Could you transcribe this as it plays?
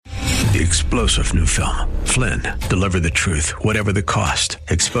The explosive new film, Flynn, deliver the truth, whatever the cost.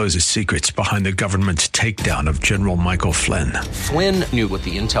 Exposes secrets behind the government's takedown of General Michael Flynn. Flynn knew what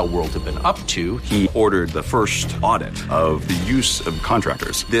the intel world had been up to. He ordered the first audit of the use of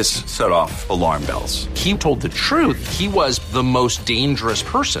contractors. This set off alarm bells. He told the truth. He was the most dangerous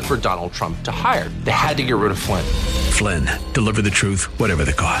person for Donald Trump to hire. They had to get rid of Flynn. Flynn, deliver the truth, whatever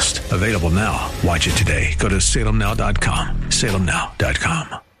the cost. Available now. Watch it today. Go to salemnow.com.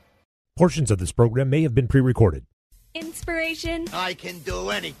 salemnow.com. Portions of this program may have been pre-recorded. Inspiration. I can do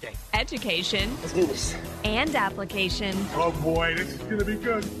anything. Education. Let's do this. And application. Oh boy, this is going to be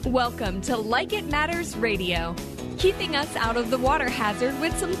good. Welcome to Like It Matters Radio. Keeping us out of the water hazard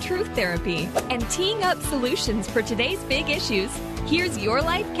with some truth therapy. And teeing up solutions for today's big issues. Here's your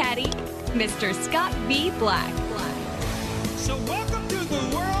life caddy, Mr. Scott V. Black. So welcome to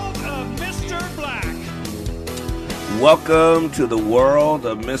the world of Mr. Black. Welcome to the world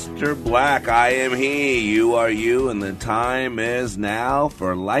of Mr. Black. I am he, you are you, and the time is now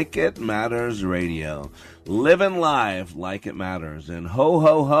for Like It Matters Radio. Living life like it matters. And ho,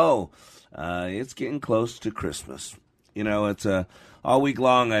 ho, ho, it's getting close to Christmas. You know, it's all week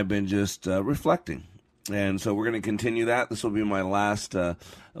long I've been just reflecting. And so we're going to continue that. This will be my last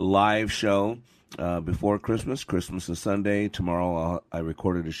live show before Christmas. Christmas is Sunday. Tomorrow I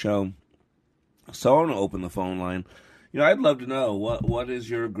recorded a show. So I want to open the phone line. You know, I'd love to know what is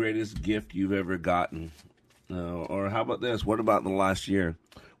your greatest gift you've ever gotten? Or how about this? What about the last year?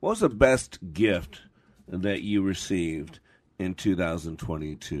 What was the best gift that you received in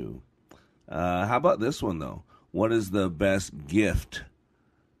 2022? How about this one, though? What is the best gift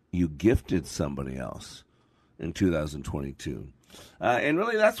you gifted somebody else in 2022? And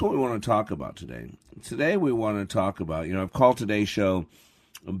really, that's what we want to talk about today. Today, we want to talk about, you know, I've called today's show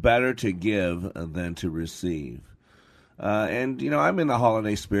Better to Give Than to Receive. And, you know, I'm in the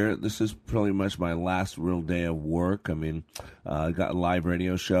holiday spirit. This is pretty much my last real day of work. I mean, I got a live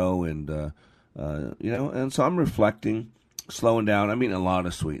radio show and, you know, and so I'm reflecting, slowing down. I'm eating a lot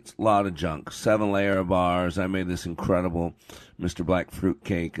of sweets, a lot of junk, 7-layer bars. I made this incredible Mr. Black fruit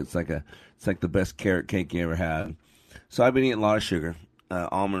cake. It's like the best carrot cake you ever had. So I've been eating a lot of sugar.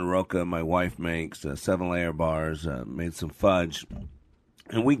 Almond roca my wife makes, 7-layer bars, made some fudge.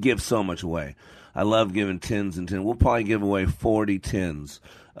 And we give so much away. I love giving tins and tins. We'll probably give away 40 tins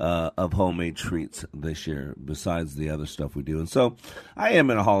of homemade treats this year, besides the other stuff we do. And so I am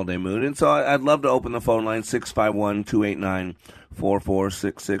in a holiday mood. And so I'd love to open the phone line,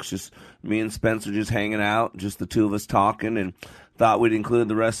 651-289-4466. Just me and Spencer just hanging out, just the two of us talking, and thought we'd include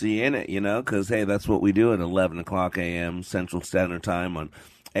the rest of you in it, you know, because, hey, that's what we do at 11 o'clock a.m. Central Standard Time on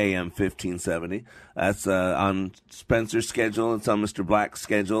AM 1570. That's on Spencer's schedule. It's on Mr. Black's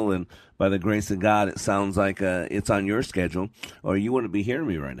schedule. And by the grace of God, it sounds like it's on your schedule, or you wouldn't be hearing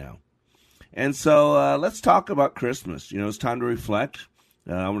me right now. And so let's talk about Christmas. You know, it's time to reflect.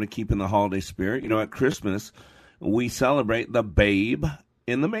 I want to keep in the holiday spirit. You know, at Christmas, we celebrate the babe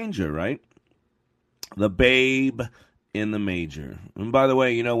in the manger, right? The babe in the manger. And by the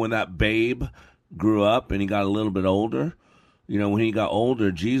way, you know, when that babe grew up and he got a little bit older, you know, when he got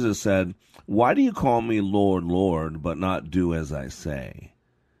older, Jesus said, "Why do you call me Lord, Lord, but not do as I say?"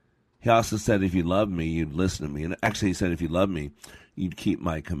 He also said, if you love me, you'd listen to me. And actually, he said, if you love me, you'd keep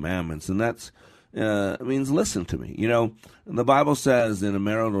my commandments. And that's means listen to me. You know, the Bible says in a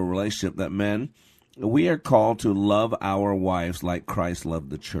marital relationship that men, we are called to love our wives like Christ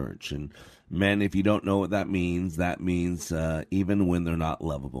loved the church. And men, if you don't know what that means even when they're not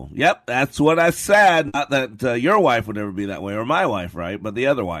lovable. Yep, that's what I said. Not that your wife would ever be that way, or my wife, right? But the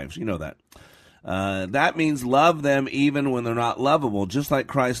other wives, you know that. That means love them even when they're not lovable, just like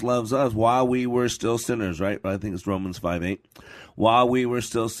Christ loves us while we were still sinners, right? I think it's Romans 5:8. While we were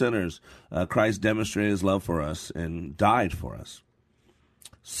still sinners, Christ demonstrated his love for us and died for us.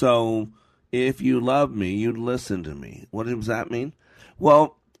 So if you love me, you'd listen to me. What does that mean?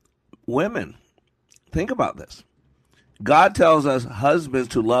 Well, women, think about this. God tells us husbands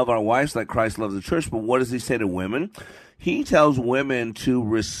to love our wives like Christ loves the church, but what does he say to women? He tells women to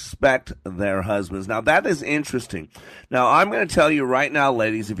respect their husbands. Now, that is interesting. Now, I'm going to tell you right now,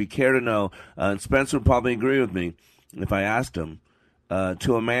 ladies, if you care to know, and Spencer would probably agree with me if I asked him,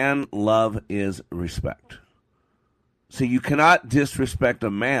 to a man, love is respect. So you cannot disrespect a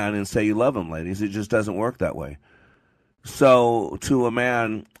man and say you love him, ladies. It just doesn't work that way. So to a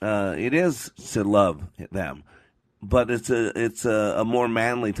man, it is to love them, but it's a more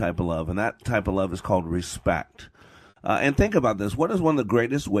manly type of love, and that type of love is called respect. And think about this. What is one of the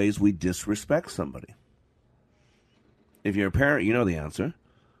greatest ways we disrespect somebody? If you're a parent, you know the answer.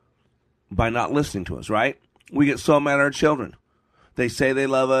 By not listening to us, right? We get so mad at our children. They say they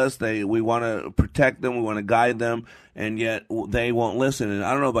love us. We want to protect them. We want to guide them, and yet they won't listen. And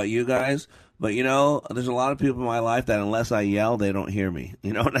I don't know about you guys, but, there's a lot of people in my life that unless I yell, they don't hear me.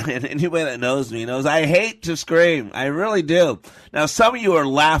 And anybody that knows me knows I hate to scream. I really do. Now, some of you are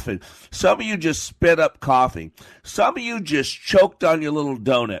laughing. Some of you just spit up coffee. Some of you just choked on your little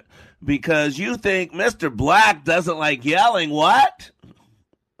donut because you think Mr. Black doesn't like yelling. What?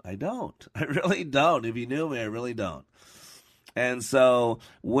 I don't. I really don't. If you knew me, I really don't. And so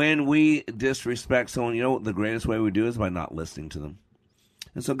when we disrespect someone, the greatest way we do is by not listening to them.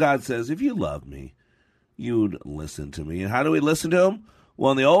 And so God says, if you love me, you'd listen to me. And how do we listen to him?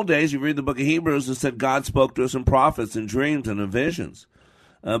 Well, in the old days, you read the book of Hebrews, it said God spoke to us in prophets and dreams and in visions.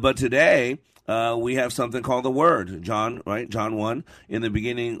 But today, we have something called the Word. John 1, in the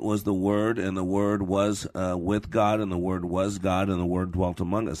beginning was the Word, and the Word was with God, and the Word was God, and the Word dwelt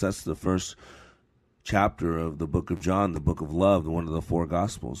among us. That's the first chapter of the book of John, the book of love, one of the four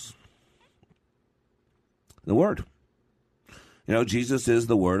Gospels. The Word. Jesus is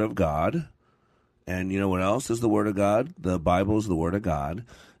the Word of God. And you know what else is the Word of God? The Bible is the Word of God.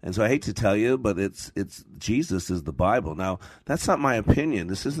 And so I hate to tell you, but it's Jesus is the Bible. Now, that's not my opinion.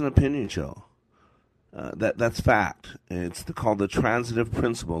 This is an opinion show. That's fact. It's called the transitive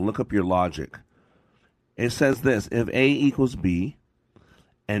principle. Look up your logic. It says this: if A equals B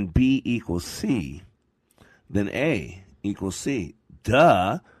and B equals C, then A equals C.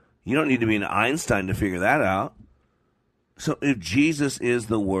 Duh. You don't need to be an Einstein to figure that out. So if Jesus is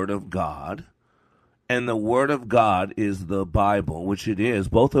the Word of God, and the Word of God is the Bible, which it is,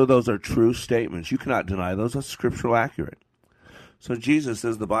 both of those are true statements. You cannot deny those. That's scriptural accurate. So Jesus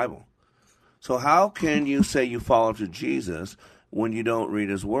is the Bible. So how can you say you follow to Jesus when you don't read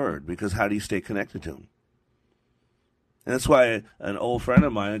his Word? Because how do you stay connected to him? And that's why an old friend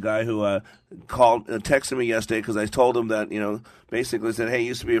of mine, a guy who texted me yesterday because I told him that, basically said, hey,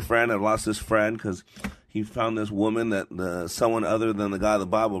 used to be a friend. I've lost this friend because he found this woman that someone other than the God of the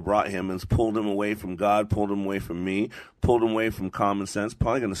Bible brought him and pulled him away from God, pulled him away from me, pulled him away from common sense,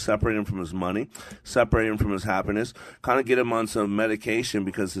 probably going to separate him from his money, separate him from his happiness, kind of get him on some medication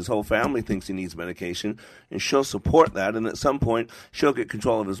because his whole family thinks he needs medication, and she'll support that, and at some point she'll get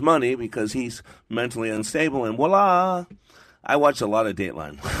control of his money because he's mentally unstable, and voila! I watch a lot of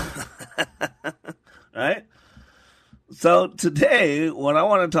Dateline. Right? So today, what I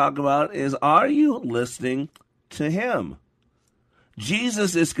want to talk about is, are you listening to him?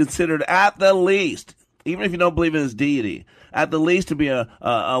 Jesus is considered at the least, even if you don't believe in his deity, at the least to be a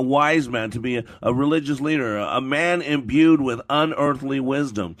wise man, to be a religious leader, a man imbued with unearthly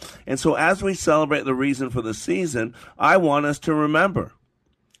wisdom. And so as we celebrate the reason for the season, I want us to remember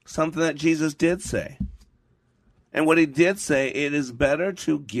something that Jesus did say. And what he did say, it is better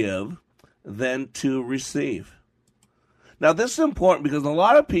to give than to receive. Now, this is important because a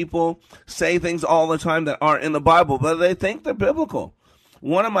lot of people say things all the time that aren't in the Bible, but they think they're biblical.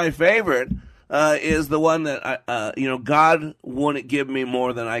 One of my favorite is the one that, God wouldn't give me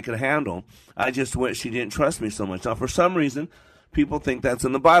more than I could handle. I just wish he didn't trust me so much. Now, for some reason, people think that's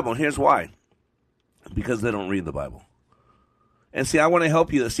in the Bible, and here's why. Because they don't read the Bible. And see, I want to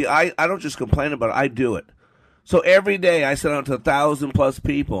help you. See, I don't just complain about it. I do it. So every day I send out to 1,000+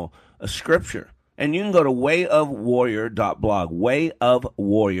 people a scripture. And you can go to wayofwarrior.blog,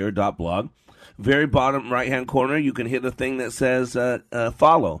 wayofwarrior.blog. Very bottom right-hand corner, you can hit a thing that says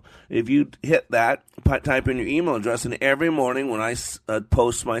follow. If you hit that, type in your email address, and every morning when I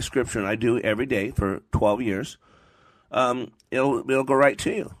post my scripture, and I do every day for 12 years, it'll go right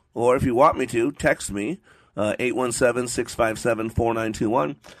to you. Or if you want me to, text me,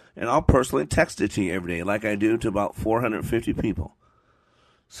 817-657-4921, and I'll personally text it to you every day, like I do to about 450 people.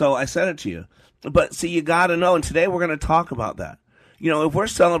 So I sent it to you. But see, you got to know, and today we're going to talk about that. If we're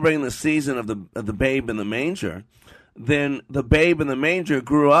celebrating the season of the babe in the manger, then the babe in the manger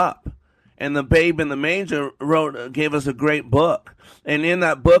grew up, and the babe in the manger gave us a great book. And in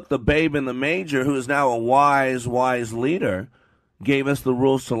that book, the babe in the manger, who is now a wise leader, gave us the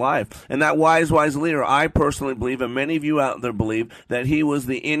rules to life. And that wise leader, I personally believe, and many of you out there believe, that he was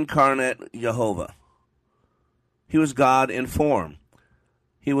the incarnate Jehovah. He was God in form.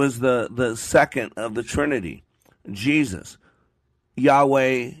 He was the second of the Trinity, Jesus,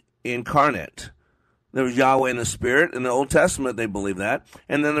 Yahweh incarnate. There was Yahweh in the Spirit. In the Old Testament, they believe that.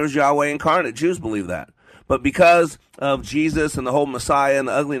 And then there's Yahweh incarnate. Jews believe that. But because of Jesus and the whole Messiah and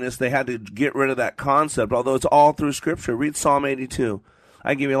the ugliness, they had to get rid of that concept, although it's all through Scripture. Read Psalm 82.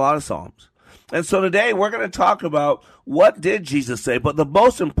 I give you a lot of Psalms. And so today we're going to talk about what did Jesus say, but the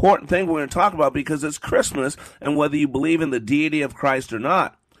most important thing we're going to talk about, because it's Christmas, and whether you believe in the deity of Christ or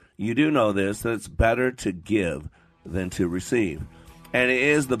not, you do know this, that it's better to give than to receive. And it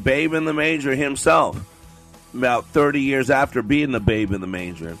is the babe in the manger himself, about 30 years after being the babe in the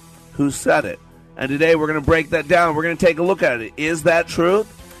manger, who said it. And today we're going to break that down. We're going to take a look at it. Is that truth?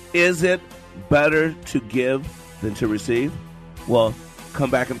 Is it better to give than to receive? Well, come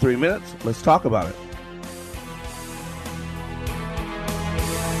back in 3 minutes. Let's talk about it.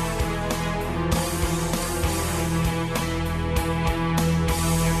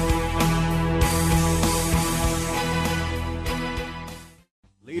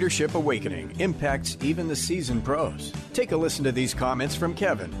 Leadership Awakening impacts even the seasoned pros. Take a listen to these comments from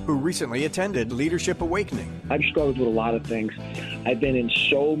Kevin, who recently attended Leadership Awakening. I've struggled with a lot of things. I've been in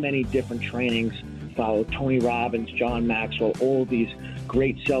so many different trainings, followed Tony Robbins, John Maxwell, all these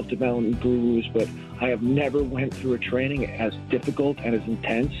great self-development gurus, but I have never went through a training as difficult and as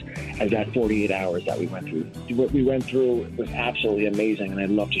intense as that 48 hours that we went through. What we went through was absolutely amazing, and I'd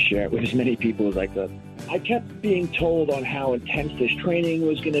love to share it with as many people as I could. I kept being told on how intense this training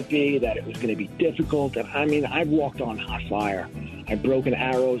was going to be, that it was going to be difficult. And I mean, I've walked on hot fire. I've broken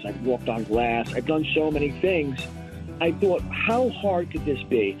arrows. I've walked on glass. I've done so many things. I thought, how hard could this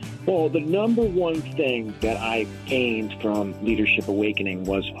be? Well, the number one thing that I gained from Leadership Awakening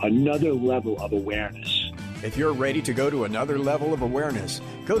was another level of awareness. If you're ready to go to another level of awareness,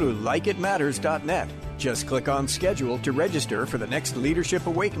 go to likeitmatters.net. Just click on schedule to register for the next Leadership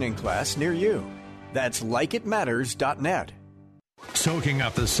Awakening class near you. That's likeitmatters.net. Soaking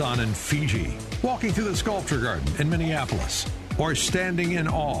up the sun in Fiji, walking through the Sculpture Garden in Minneapolis, or standing in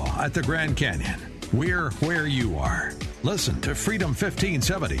awe at the Grand Canyon. We're where you are. Listen to Freedom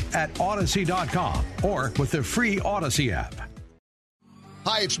 1570 at Odyssey.com or with the free Odyssey app.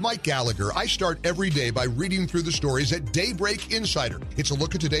 Hi, it's Mike Gallagher. I start every day by reading through the stories at Daybreak Insider. It's a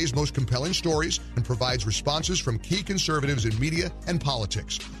look at today's most compelling stories and provides responses from key conservatives in media and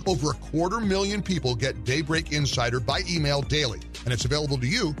politics. Over 250,000 people get Daybreak Insider by email daily, and it's available to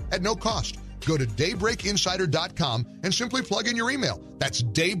you at no cost. Go to daybreakinsider.com and simply plug in your email. That's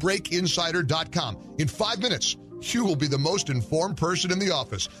daybreakinsider.com. In 5 minutes, you will be the most informed person in the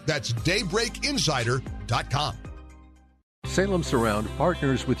office. That's daybreakinsider.com. Salem Surround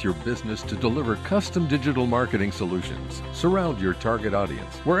partners with your business to deliver custom digital marketing solutions. Surround your target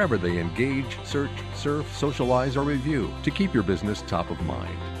audience wherever they engage, search, surf, socialize, or review to keep your business top of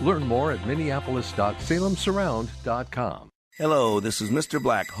mind. Learn more at minneapolis.salemsurround.com. Hello, this is Mr.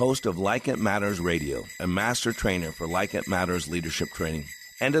 Black, host of Like It Matters Radio, a master trainer for Like It Matters leadership training.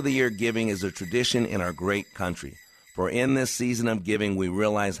 End of the year giving is a tradition in our great country. For in this season of giving, we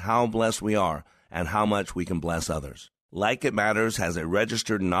realize how blessed we are and how much we can bless others. Like It Matters has a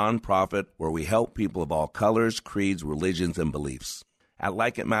registered nonprofit where we help people of all colors, creeds, religions, and beliefs. At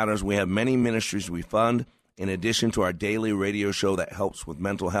Like It Matters, we have many ministries we fund. In addition to our daily radio show that helps with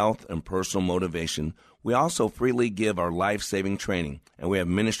mental health and personal motivation, we also freely give our life-saving training, and we have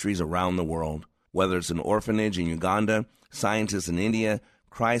ministries around the world. Whether it's an orphanage in Uganda, scientists in India,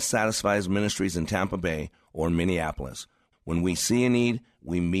 Christ Satisfies Ministries in Tampa Bay, or in Minneapolis. When we see a need,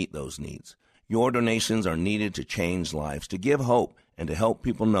 we meet those needs. Your donations are needed to change lives, to give hope, and to help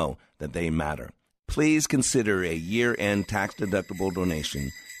people know that they matter. Please consider a year-end tax-deductible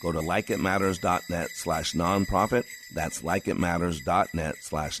donation. Go to likeitmatters.net/nonprofit. That's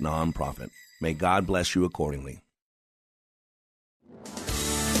likeitmatters.net/nonprofit. May God bless you accordingly.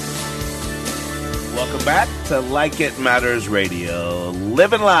 Welcome back to Like It Matters Radio.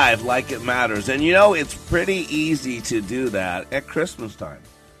 Living life like it matters. And you know, it's pretty easy to do that at Christmas time.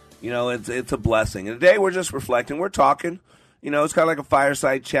 You know, it's a blessing. And today we're just reflecting. We're talking. You know, it's kind of like a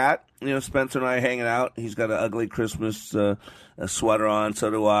fireside chat. You know, Spencer and I are hanging out. He's got an ugly Christmas sweater on. So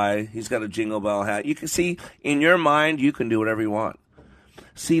do I. He's got a Jingle Bell hat. You can see, in your mind, you can do whatever you want.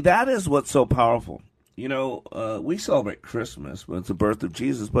 See, that is what's so powerful. You know, we celebrate Christmas, but it's the birth of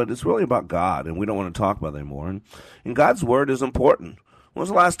Jesus, but it's really about God, and we don't want to talk about it anymore. And God's Word is important. When was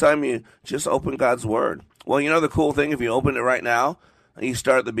the last time you just opened God's Word? Well, you know the cool thing, if you open it right now, you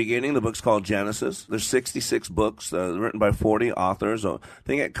start at the beginning. The book's called Genesis. There's 66 books written by 40 authors. I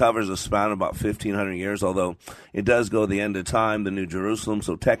think it covers a span of about 1,500 years, although it does go the end of time, the New Jerusalem,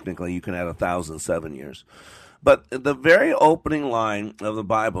 so technically you can add 1,007 years. But the very opening line of the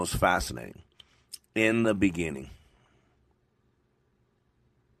Bible is fascinating. In the beginning.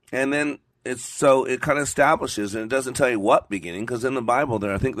 And then it kind of establishes, and it doesn't tell you what beginning, because in the Bible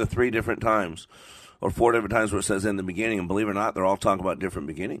there, I think there are 3 different times, or 4 different times where it says in the beginning, and believe it or not, they're all talking about different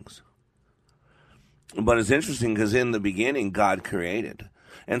beginnings. But it's interesting because in the beginning, God created.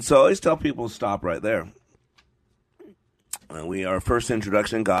 And so I always tell people to stop right there. Our first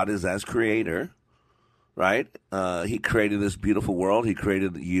introduction, God is as creator. right? He created this beautiful world. He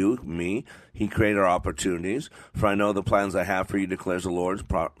created you, me. He created our opportunities. For I know the plans I have for you, declares the Lord,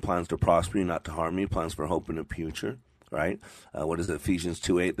 plans to prosper you, not to harm you, plans for hope and a future, right? What is it? Ephesians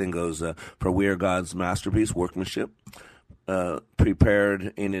 2:8 then goes, for we are God's masterpiece, workmanship,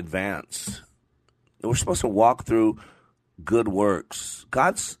 prepared in advance. We're supposed to walk through good works.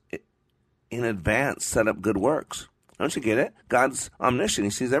 God's in advance set up good works. Don't you get it? God's omniscient. He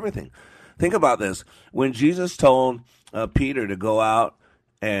sees everything. Think about this. When Jesus told Peter to go out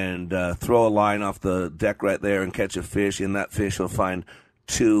and throw a line off the deck right there and catch a fish, in that fish he'll find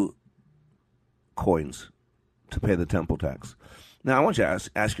 2 coins to pay the temple tax. Now, I want you to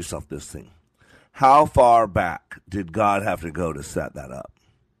ask yourself this thing. How far back did God have to go to set that up?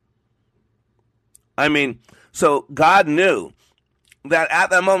 I mean, so God knew that at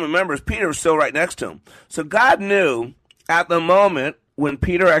that moment, remember, Peter was still right next to him. So God knew at the moment when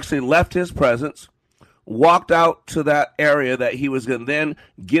Peter actually left his presence, walked out to that area that he was going to then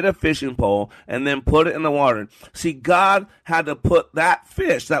get a fishing pole and then put it in the water. See, God had to put that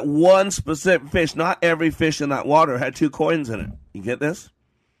fish, that one specific fish, not every fish in that water had 2 coins in it. You get this?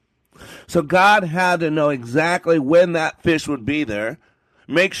 So God had to know exactly when that fish would be there,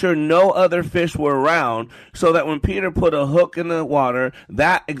 make sure no other fish were around, so that when Peter put a hook in the water,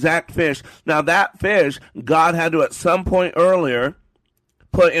 that exact fish, now that fish, God had to at some point earlier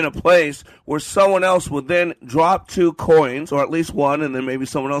put in a place where someone else would then drop 2 coins, or at least one, and then maybe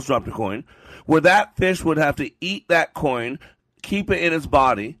someone else dropped a coin, where that fish would have to eat that coin, keep it in its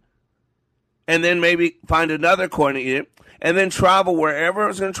body, and then maybe find another coin to eat it, and then travel wherever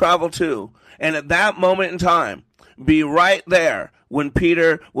it's going to travel to. And at that moment in time, be right there when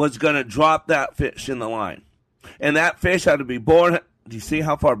Peter was going to drop that fish in the line. And that fish had to be born. Do you see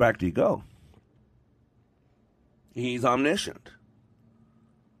how far back do you go? He's omniscient.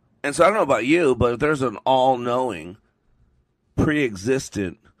 And so I don't know about you, but if there's an all-knowing,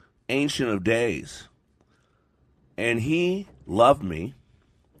 pre-existent, ancient of days, and he loved me,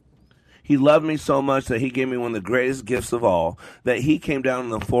 he loved me so much that he gave me one of the greatest gifts of all, that he came down in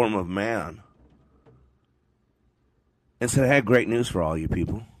the form of man and said, I had great news for all you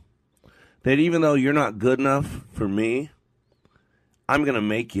people. That even though you're not good enough for me, I'm going to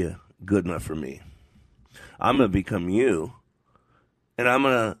make you good enough for me. I'm going to become you, and I'm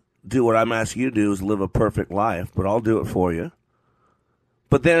going to do what I'm asking you to do, is live a perfect life, but I'll do it for you.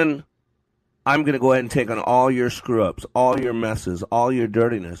 But then I'm going to go ahead and take on all your screw-ups, all your messes, all your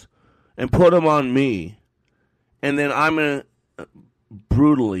dirtiness, and put them on me. And then I'm going to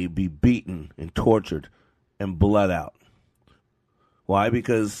brutally be beaten and tortured and bled out. Why?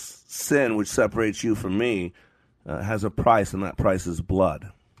 Because sin, which separates you from me, has a price, and that price is blood.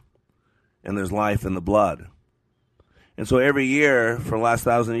 And there's life in the blood. And so every year, for the last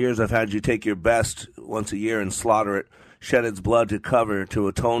 1,000 years, I've had you take your best once a year and slaughter it, shed its blood to cover, to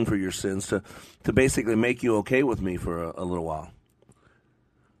atone for your sins, to basically make you okay with me for a little while.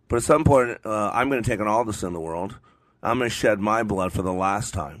 But at some point, I'm going to take on all the sin in the world. I'm going to shed my blood for the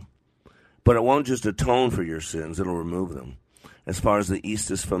last time. But it won't just atone for your sins, it'll remove them. As far as the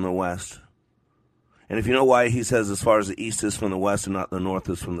east is from the west. And if you know why he says as far as the east is from the west and not the north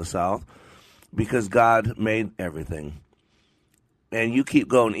is from the south, because God made everything. And you keep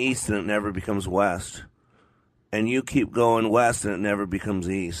going east and it never becomes west. And you keep going west and it never becomes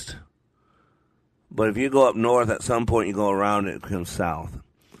east. But if you go up north, at some point you go around it becomes south.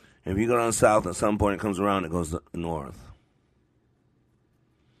 And if you go down south, at some point it comes around, it goes north.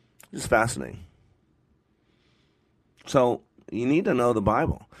 It's fascinating. So you need to know the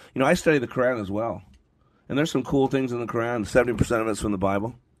Bible. You know, I study the Quran as well. And there's some cool things in the Quran. 70% of it's from the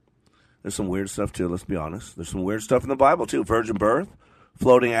Bible. There's some weird stuff, too, let's be honest. There's some weird stuff in the Bible, too. Virgin birth,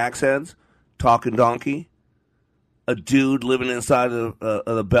 floating axe heads, talking donkey, a dude living inside of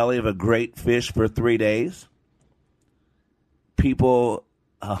the belly of a great fish for 3 days, people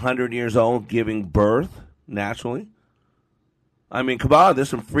 100 years old giving birth naturally. I mean, come on, there's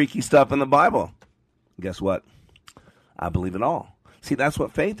some freaky stuff in the Bible. Guess what? I believe it all. See, that's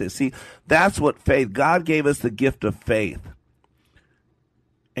what faith is. See, that's what faith. God gave us the gift of faith.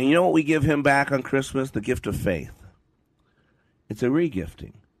 And you know what we give him back on Christmas? The gift of faith. It's a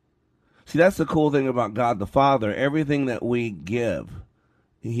regifting. See, that's the cool thing about God the Father. Everything that we give,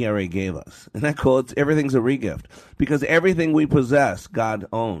 he already gave us. Isn't that cool? Everything's a regift. Because everything we possess, God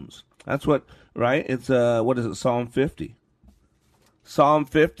owns. That's what, right? It's, what is it, Psalm 50. Psalm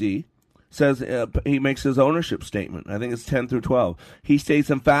 50 says, he makes his ownership statement. I think it's 10 through 12. He states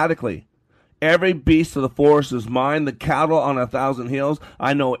emphatically, every beast of the forest is mine, the cattle on 1,000 hills.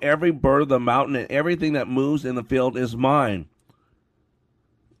 I know every bird of the mountain, and everything that moves in the field is mine.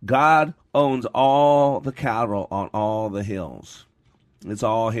 God owns all the cattle on all the hills. It's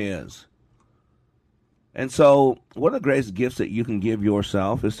all his. And so one of the greatest gifts that you can give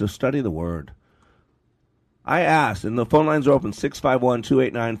yourself is to study the Word. I asked, and the phone lines are open,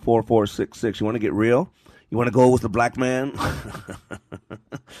 651-289-4466. You want to get real? You want to go with the black man?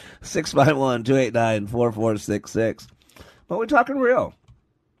 651-289-4466. But we're talking real.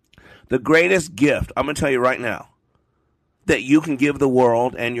 The greatest gift, I'm going to tell you right now, that you can give the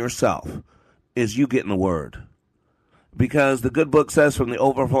world and yourself is you getting the Word. Because the good book says from the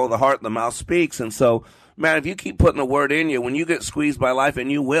overflow of the heart, the mouth speaks. And so, man, if you keep putting the Word in you, when you get squeezed by life,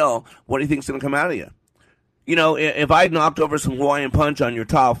 and you will, what do you think's going to come out of you? You know, if I knocked over some Hawaiian Punch on your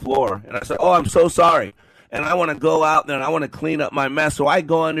tile floor, and I said, oh, I'm so sorry, and I want to go out there and I want to clean up my mess, so I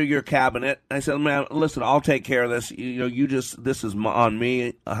go under your cabinet, and I said, man, listen, I'll take care of this. This is on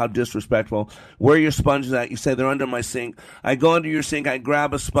me. How disrespectful. Where are your sponges at? You say they're under my sink. I go under your sink, I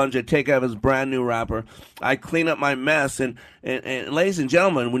grab a sponge, I take out his brand new wrapper, I clean up my mess, and ladies and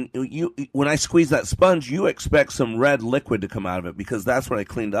gentlemen, when I squeeze that sponge, you expect some red liquid to come out of it, because that's what I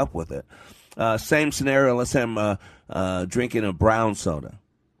cleaned up with it. Same scenario, let's say I'm drinking a brown soda.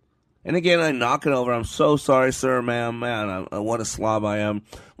 And again, I knock it over. I'm so sorry, sir, ma'am, man. What a slob I am.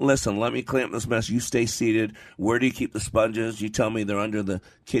 Listen, let me clean up this mess. You stay seated. Where do you keep the sponges? You tell me they're under the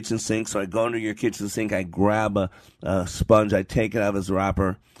kitchen sink. So I go under your kitchen sink. I grab a sponge. I take it out of his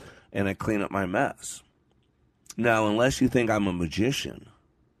wrapper, and I clean up my mess. Now, unless you think I'm a magician,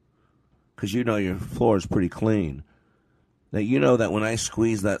 because you know your floor is pretty clean, that you know that when I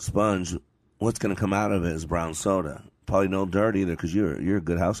squeeze that sponge, what's going to come out of it is brown soda. Probably no dirt either, because you're a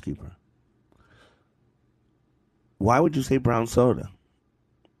good housekeeper. Why would you say brown soda?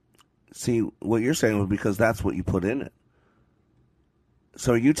 See, what you're saying was because that's what you put in it.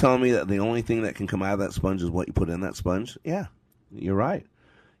 So are you telling me that the only thing that can come out of that sponge is what you put in that sponge? Yeah, you're right.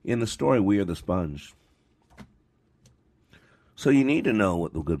 In the story, we are the sponge. So you need to know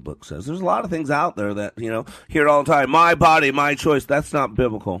what the good book says. There's a lot of things out there that, hear it all the time. My body, my choice. That's not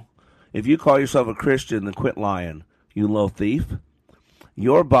biblical. If you call yourself a Christian, then quit lying. You low thief.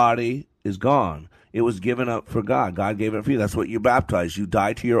 Your body is gone. It was given up for God. God gave it for you. That's what you baptized. You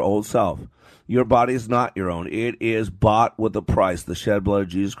die to your old self. Your body is not your own. It is bought with a price, the shed blood of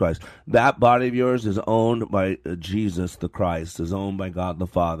Jesus Christ. That body of yours is owned by Jesus the Christ, is owned by God the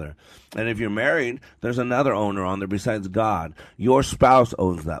Father. And if you're married, there's another owner on there besides God. Your spouse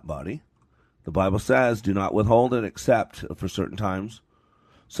owns that body. The Bible says, do not withhold it except for certain times.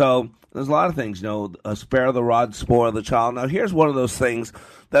 So there's a lot of things, spare the rod, spoil the child. Now, here's one of those things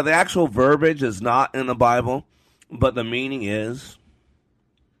that the actual verbiage is not in the Bible, but the meaning is.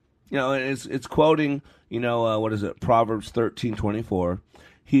 It's quoting, what is it? Proverbs 13:24.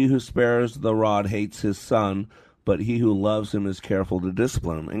 He who spares the rod hates his son, but he who loves him is careful to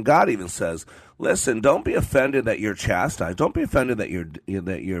discipline him. And God even says, listen, don't be offended that you're chastised. Don't be offended that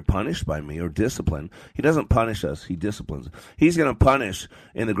you're punished by me or disciplined. He doesn't punish us. He disciplines. He's going to punish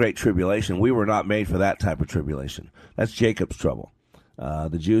in the great tribulation. We were not made for that type of tribulation. That's Jacob's trouble.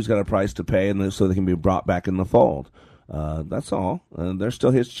 The Jews got a price to pay, and so they can be brought back in the fold. That's all. They're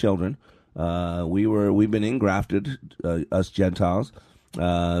still his children. We've been ingrafted, us Gentiles.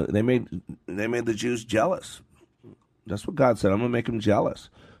 They made the Jews jealous. That's what God said. I'm going to make them jealous.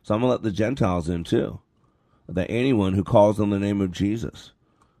 So I'm going to let the Gentiles in too. That anyone who calls on the name of Jesus.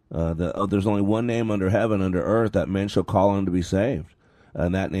 There's only one name under heaven, under earth, that men shall call on to be saved.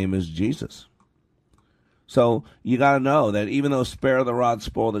 And that name is Jesus. So you got to know that even though spare the rod,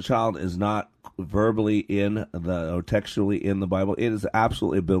 spoil the child is not verbally or textually in the Bible, it is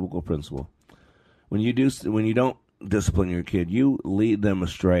absolutely a biblical principle. When you don't discipline your kid, you lead them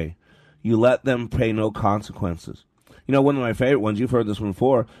astray. You let them pay no consequences. One of my favorite ones, you've heard this one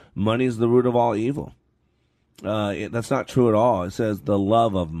before, money is the root of all evil. That's not true at all. It says the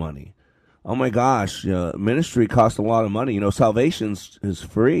love of money. Oh my gosh, ministry costs a lot of money. Salvation is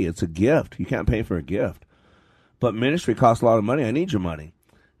free. It's a gift. You can't pay for a gift. But ministry costs a lot of money. I need your money.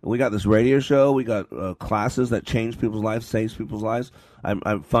 We got this radio show. We got classes that change people's lives, saves people's lives.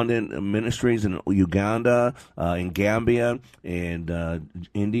 I'm funding ministries in Uganda, in Gambia, and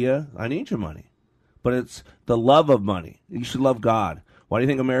India. I need your money. But it's the love of money. You should love God. Why do you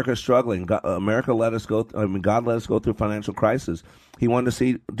think America is struggling? God let us go through financial crisis. He wanted to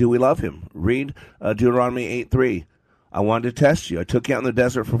see, do we love him? Read Deuteronomy 8:3. I wanted to test you. I took you out in the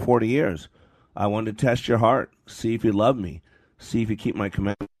desert for 40 years. I wanted to test your heart, see if you love me, see if you keep my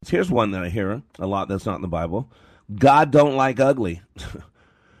commandments. Here's one that I hear a lot that's not in the Bible. God don't like ugly.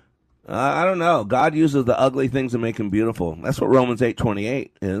 I don't know. God uses the ugly things to make them beautiful. That's what Romans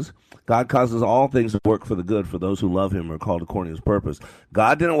 8:28 is. God causes all things to work for the good for those who love him or are called according to his purpose.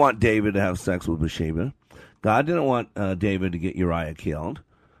 God didn't want David to have sex with Bathsheba. God didn't want David to get Uriah killed.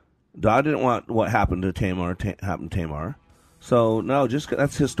 God didn't want what happened to Tamar happen to Tamar. So, no, that's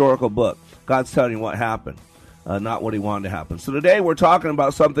a historical book. God's telling you what happened, not what he wanted to happen. So today we're talking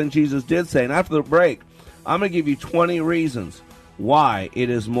about something Jesus did say. And after the break, I'm going to give you 20 reasons why it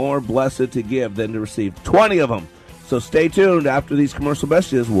is more blessed to give than to receive. 20 of them. So stay tuned. After these commercial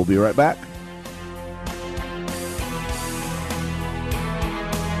messages, we'll be right back.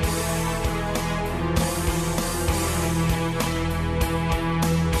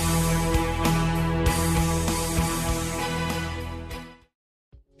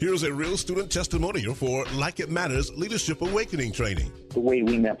 Here's a real student testimonial for Like It Matters Leadership Awakening Training. The way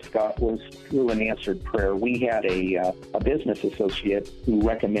we met Scott was through an answered prayer. We had a business associate who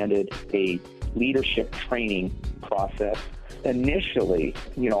recommended a leadership training process. Initially,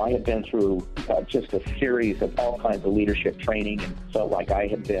 I had been through just a series of all kinds of leadership training and felt like I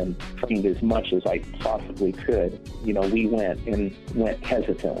had been trained as much as I possibly could. We went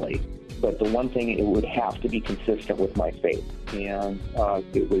hesitantly. But the one thing, it would have to be consistent with my faith. And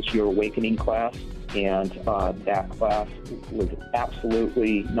it was your awakening class. And that class was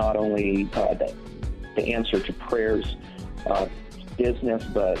absolutely not only the answer to prayers, business,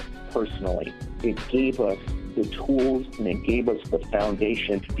 but personally. It gave us the tools and it gave us the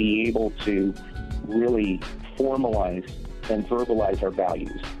foundation to be able to really formalize and verbalize our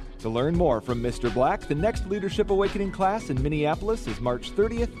values. To learn more from Mr. Black, the next Leadership Awakening class in Minneapolis is March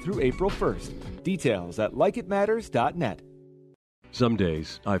 30th through April 1st. Details at likeitmatters.net. Some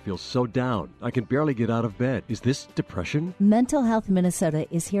days, I feel so down, I can barely get out of bed. Is this depression? Mental Health Minnesota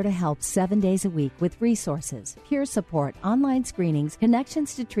is here to help 7 days a week with resources, peer support, online screenings,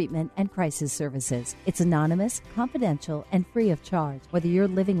 connections to treatment, and crisis services. It's anonymous, confidential, and free of charge. Whether you're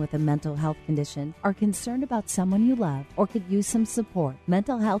living with a mental health condition, are concerned about someone you love, or could use some support,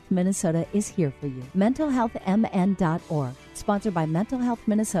 Mental Health Minnesota is here for you. MentalHealthMN.org. Sponsored by Mental Health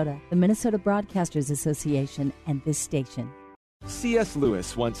Minnesota, the Minnesota Broadcasters Association, and this station. C.S.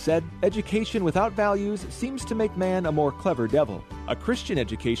 Lewis once said, "Education without values seems to make man a more clever devil." A Christian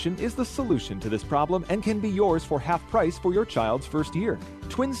education is the solution to this problem and can be yours for half price for your child's first year.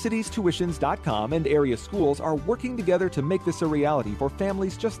 TwinCitiesTuitions.com and area schools are working together to make this a reality for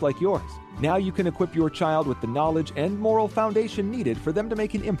families just like yours. Now you can equip your child with the knowledge and moral foundation needed for them to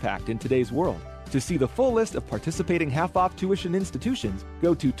make an impact in today's world. To see the full list of participating half-off tuition institutions,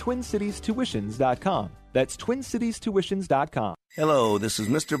 go to TwinCitiesTuitions.com. That's TwinCitiesTuitions.com. Hello, this is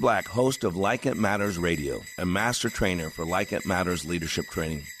Mr. Black, host of Like It Matters Radio, a master trainer for Like It Matters leadership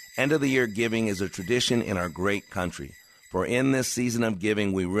training. End of the year giving is a tradition in our great country. For in this season of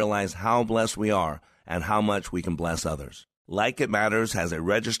giving, we realize how blessed we are and how much we can bless others. Like It Matters has a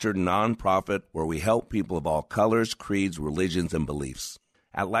registered nonprofit where we help people of all colors, creeds, religions, and beliefs.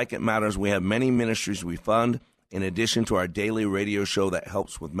 At Like It Matters, we have many ministries we fund. In addition to our daily radio show that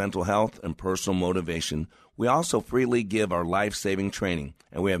helps with mental health and personal motivation, we also freely give our life-saving training,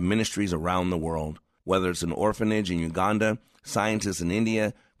 and we have ministries around the world. Whether it's an orphanage in Uganda, scientists in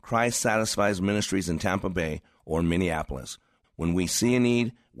India, Christ Satisfies Ministries in Tampa Bay, or Minneapolis. When we see a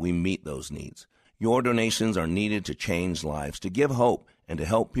need, we meet those needs. Your donations are needed to change lives, to give hope, and to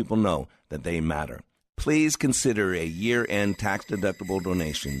help people know that they matter. Please consider a year-end tax-deductible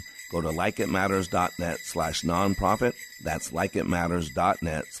donation. Go to likeitmatters.net/nonprofit. That's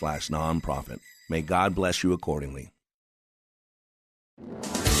likeitmatters.net/nonprofit. May God bless you accordingly.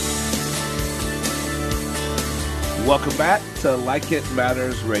 Welcome back to Like It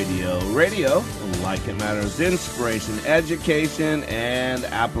Matters Radio. Radio, Like It Matters, inspiration, education, and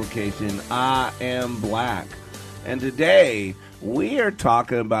application. I am Black. And today, we are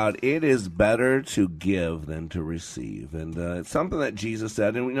talking about it is better to give than to receive. And it's something that Jesus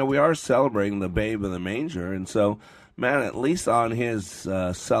said. And, we are celebrating the babe in the manger. And so, man, at least on his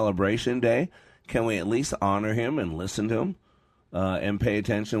celebration day, can we at least honor him and listen to him and pay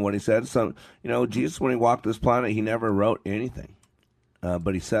attention to what he said? So, Jesus, when he walked this planet, he never wrote anything.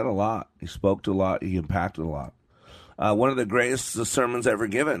 But he said a lot. He spoke to a lot. He impacted a lot. One of the greatest sermons ever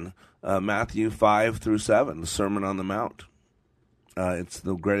given, Matthew 5-7, the Sermon on the Mount. It's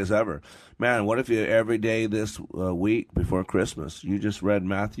the greatest ever. Man, what if you every day this week before Christmas, you just read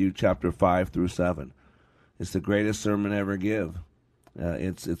Matthew chapter 5-7. It's the greatest sermon ever give.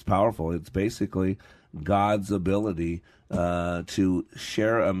 It's powerful. It's basically God's ability to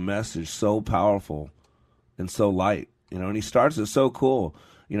share a message so powerful and so light. And he starts it so cool.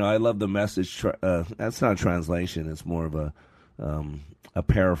 I love the Message. That's not a translation. It's more of a a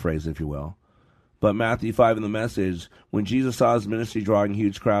paraphrase, if you will. But Matthew 5 in the Message, when Jesus saw his ministry drawing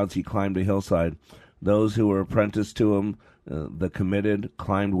huge crowds, he climbed a hillside. Those who were apprenticed to him, the committed,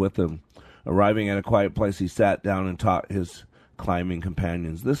 climbed with him. Arriving at a quiet place, he sat down and taught his climbing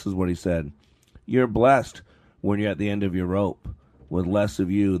companions. This is what he said: "You're blessed when you're at the end of your rope. With less of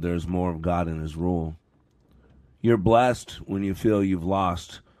you, there's more of God in his rule. You're blessed when you feel you've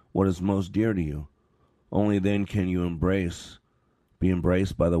lost what is most dear to you. Only then can you be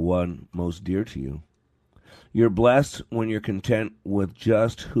embraced by the one most dear to you. You're blessed when you're content with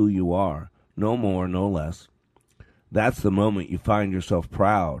just who you are, no more, no less. That's the moment you find yourself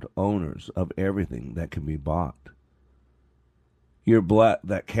proud owners of everything that can be bought. You're blessed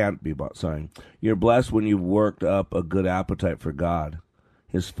that can't be bought. You're blessed when you've worked up a good appetite for God,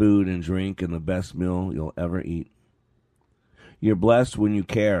 his food and drink, and the best meal you'll ever eat. You're blessed when you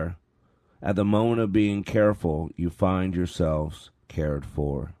care. At the moment of being careful, you find yourselves cared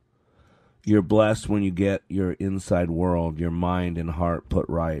for. You're blessed when you get your inside world, your mind and heart put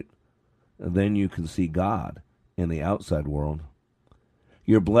right. Then you can see God in the outside world.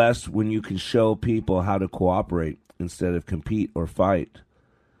 You're blessed when you can show people how to cooperate instead of compete or fight.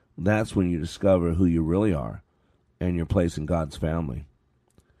 That's when you discover who you really are and your place in God's family.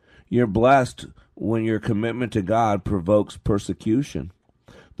 You're blessed when your commitment to God provokes persecution.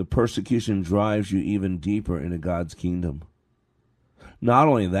 The persecution drives you even deeper into God's kingdom. Not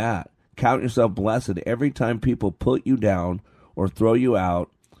only that, count yourself blessed every time people put you down or throw you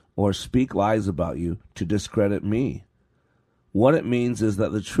out or speak lies about you to discredit me. What it means is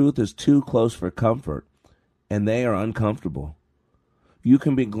that the truth is too close for comfort, and they are uncomfortable. You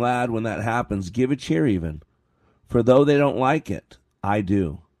can be glad when that happens. Give a cheer even. For though they don't like it, I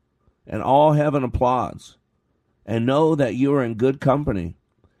do. And all heaven applauds. And know that you are in good company.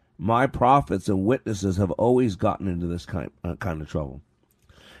 My prophets and witnesses have always gotten into this kind of trouble.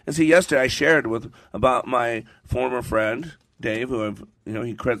 And see, yesterday I shared about my former friend, Dave, who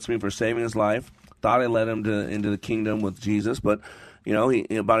he credits me for saving his life. Thought I led him into the kingdom with Jesus, but he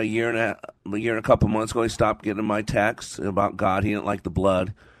about a year and a couple months ago, he stopped getting my texts about God. He didn't like the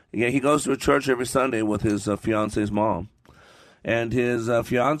blood. Yeah, he goes to a church every Sunday with his fiance's mom, and his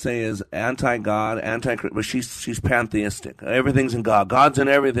fiance is anti-God, but she's pantheistic. Everything's in God. God's in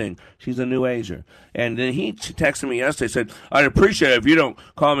everything. She's a New Ager. And then he texted me yesterday, said, "I'd appreciate it if you don't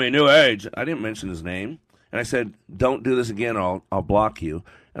call me a New Age." I didn't mention his name. And I said, "Don't do this again or I'll block you."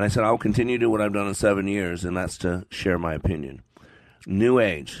 And I said, "I'll continue to do what I've done in 7 years, and that's to share my opinion." New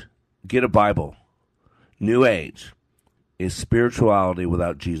Age. Get a Bible. New Age is spirituality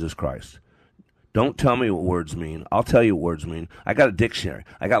without Jesus Christ. Don't tell me what words mean. I'll tell you what words mean. I got a dictionary.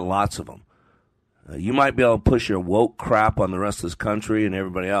 I got lots of them. You might be able to push your woke crap on the rest of this country and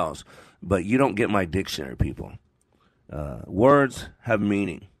everybody else, but you don't get my dictionary, people. Words have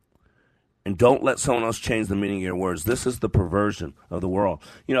meaning. And don't let someone else change the meaning of your words. This is the perversion of the world.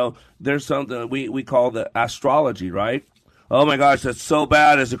 There's something we call the astrology, right? Oh my gosh, that's so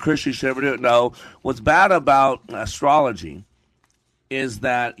bad. As a Christian, you should never do it. No. What's bad about astrology is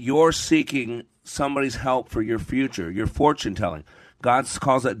that you're seeking somebody's help for your future, your fortune telling. God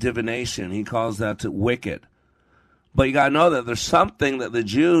calls that divination. He calls that wicked. But you got to know that there's something that the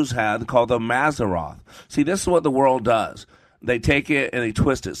Jews had called the Mazzaroth. See, this is what the world does. They take it and they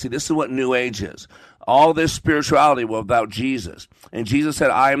twist it. See, this is what New Age is. All this spirituality without Jesus. And Jesus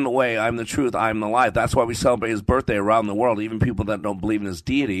said, "I am the way, I am the truth, I am the life." That's why we celebrate his birthday around the world. Even people that don't believe in his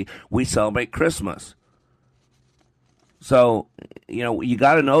deity, we celebrate Christmas. So, you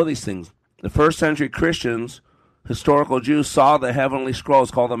got to know these things. The first century Christians, historical Jews, saw the heavenly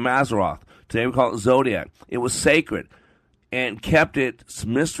scrolls called the Mazzaroth. Today we call it Zodiac. It was sacred and kept its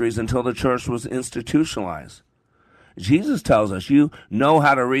mysteries until the church was institutionalized. Jesus tells us you know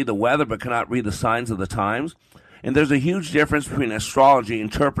how to read the weather but cannot read the signs of the times. And there's a huge difference between astrology,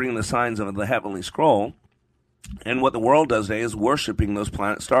 interpreting the signs of the heavenly scroll, and what the world does today is worshiping those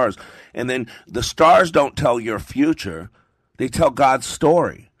planet stars. And then the stars don't tell your future. They tell God's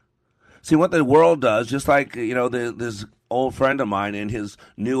story. See, what the world does, just like, this old friend of mine and his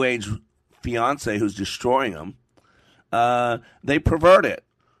New Age fiance who's destroying him, they pervert it.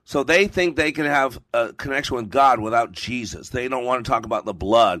 So they think they can have a connection with God without Jesus. They don't want to talk about the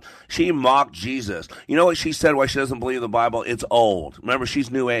blood. She mocked Jesus. You know what she said, why she doesn't believe the Bible? It's old. Remember,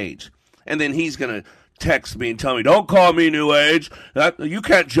 she's New Age. And then he's going to text me and tell me, "Don't call me New Age. You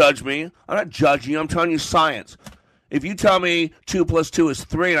can't judge me." I'm not judging you. I'm telling you science. If you tell me 2 + 2 is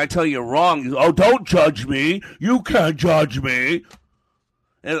 3 and I tell you you're wrong, don't judge me. You can't judge me.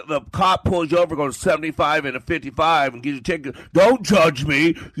 And the cop pulls you over, goes 75 and a 55 and gives you a ticket. "Don't judge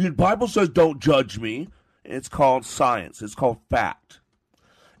me. The Bible says don't judge me." It's called science. It's called fact.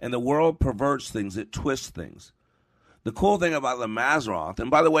 And the world perverts things. It twists things. The cool thing about the Mazzaroth, and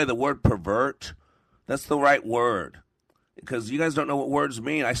by the way, the word pervert, that's the right word. Because you guys don't know what words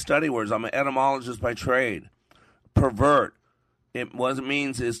mean. I study words. I'm an etymologist by trade. Pervert, what it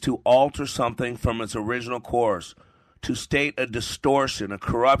means is to alter something from its original course. To state a distortion, a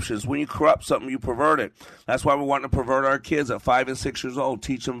corruption. When you corrupt something, you pervert it. That's why we want to pervert our kids at 5 and 6 years old.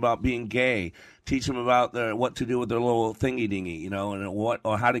 Teach them about being gay. Teach them about what to do with their little thingy-dingy,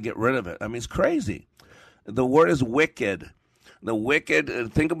 or how to get rid of it. I mean, it's crazy. The word is wicked. The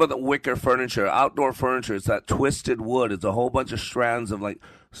wicked, think about the wicker furniture, outdoor furniture. It's that twisted wood. It's a whole bunch of strands of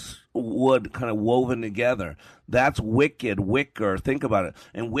wood kind of woven together. That's wicked, wicker. Think about it.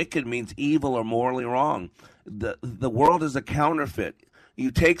 And wicked means evil or morally wrong. The world is a counterfeit. You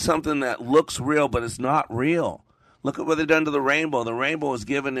take something that looks real, but it's not real. Look at what they've done to the rainbow. The rainbow was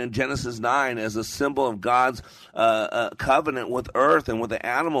given in Genesis 9 as a symbol of God's covenant with earth and with the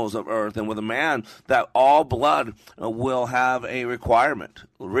animals of earth and with a man, that all blood will have a requirement.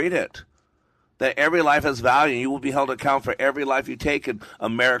 Read it. That every life has value. You will be held to account for every life you take in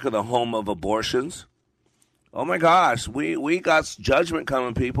America, the home of abortions. Oh my gosh, we got judgment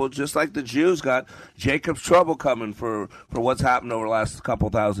coming, people, just like the Jews got Jacob's trouble coming for what's happened over the last couple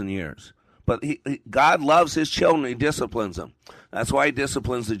thousand years. But God loves his children. He disciplines them. That's why he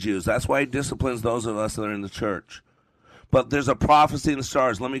disciplines the Jews. That's why he disciplines those of us that are in the church. But there's a prophecy in the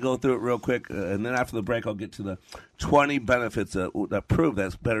stars. Let me go through it real quick, and then after the break I'll get to the 20 benefits that prove that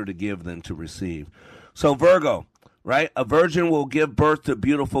it's better to give than to receive. So Virgo. Right? A virgin will give birth to a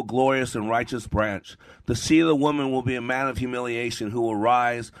beautiful, glorious, and righteous branch. The seed of the woman will be a man of humiliation who will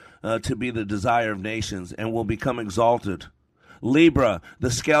rise to be the desire of nations and will become exalted. Libra,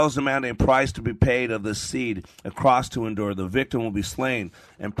 the scales demand a price to be paid of the seed, a cross to endure. The victim will be slain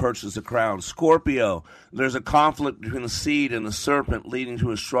and purchase a crown. Scorpio, there's a conflict between the seed and the serpent leading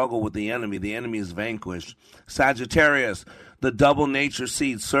to a struggle with the enemy. The enemy is vanquished. Sagittarius, the double nature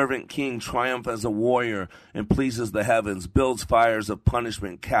seed, servant king, triumph as a warrior and pleases the heavens, builds fires of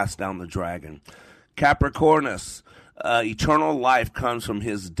punishment, casts down the dragon. Capricornus, eternal life comes from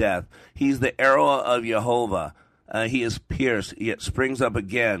his death. He's the arrow of Jehovah. He is pierced, yet springs up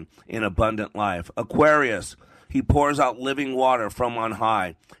again in abundant life. Aquarius, he pours out living water from on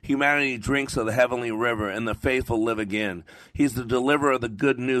high. Humanity drinks of the heavenly river, and the faithful live again. He's the deliverer of the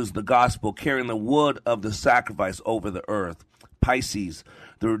good news, the gospel, carrying the wood of the sacrifice over the earth. Pisces,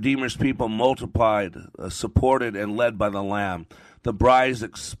 the Redeemer's people multiplied, supported, and led by the Lamb. The bride is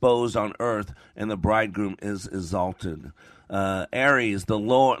exposed on earth, and the bridegroom is exalted. Aries, the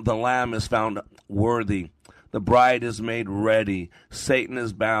Lamb is found worthy. The bride is made ready. Satan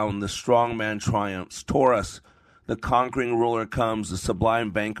is bound. The strong man triumphs. Taurus, the conquering ruler comes, the sublime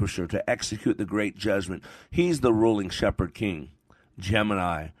vanquisher, to execute the great judgment. He's the ruling shepherd king.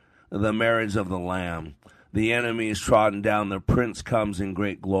 Gemini, the marriage of the Lamb. The enemy is trodden down. The prince comes in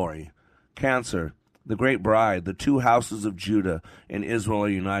great glory. Cancer, the great bride. The two houses of Judah and Israel are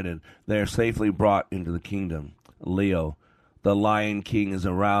united. They are safely brought into the kingdom. Leo, the lion king is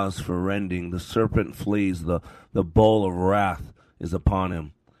aroused for rending. The serpent flees. The bowl of wrath is upon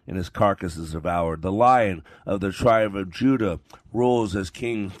him, and his carcass is devoured. The lion of the tribe of Judah rules as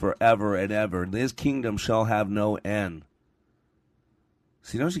king forever and ever. His kingdom shall have no end.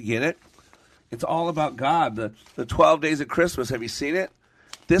 See, don't you get it? It's all about God. The 12 days of Christmas. Have you seen it?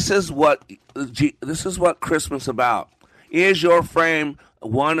 This is what Christmas is about. Is your frame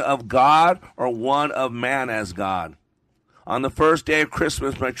one of God or one of man as God? On the first day of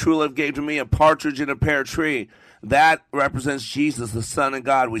Christmas, my true love gave to me a partridge in a pear tree. That represents Jesus, the Son of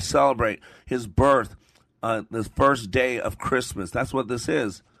God. We celebrate his birth the first day of Christmas. That's what this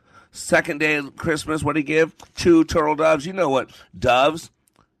is. Second day of Christmas, what did he give? 2 turtle doves. You know what? Doves,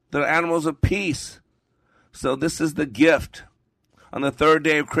 they're animals of peace. So this is the gift. On the third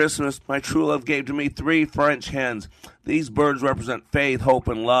day of Christmas, my true love gave to me 3 French hens. These birds represent faith, hope,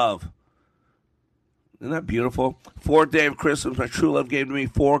 and love. Isn't that beautiful? Fourth day of Christmas, my true love gave to me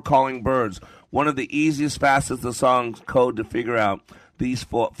 4 calling birds. One of the easiest, fastest of song's code to figure out. These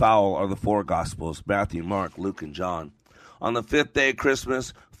fowl are the 4 Gospels, Matthew, Mark, Luke, and John. On the 5th day of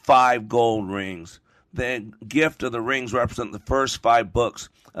Christmas, 5 gold rings. The gift of the rings represent the first 5 books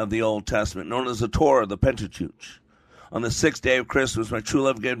of the Old Testament, known as the Torah, the Pentateuch. On the 6th day of Christmas, my true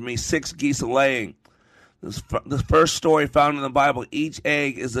love gave me 6 geese a-laying. The first story found in the Bible, each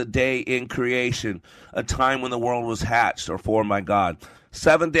egg is a day in creation, a time when the world was hatched or formed by God.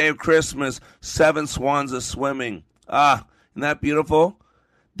 7th day of Christmas, 7 swans are swimming. Isn't that beautiful?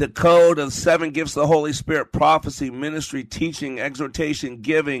 The code of 7 gifts of the Holy Spirit: prophecy, ministry, teaching, exhortation,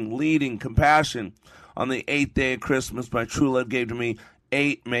 giving, leading, compassion. On the 8th day of Christmas, my true love gave to me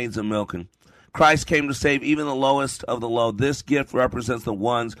 8 maids of milking. Christ came to save even the lowest of the low. This gift represents the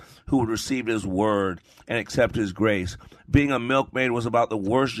ones who would receive his word and accept his grace. Being a milkmaid was about the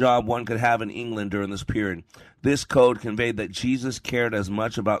worst job one could have in England during this period. This code conveyed that Jesus cared as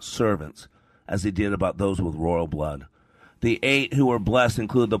much about servants as he did about those with royal blood. The 8 who were blessed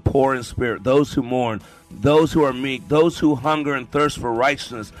include the poor in spirit, those who mourn, those who are meek, those who hunger and thirst for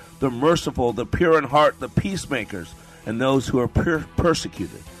righteousness, the merciful, the pure in heart, the peacemakers, and those who are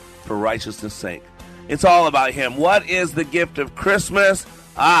persecuted for righteousness' sake. It's all about him. What is the gift of Christmas?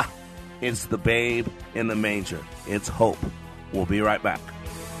 It's the babe in the manger. It's hope. We'll be right back.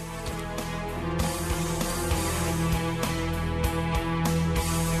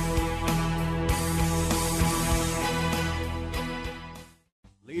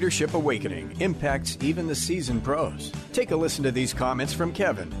 Leadership Awakening impacts even the seasoned pros. Take a listen to these comments from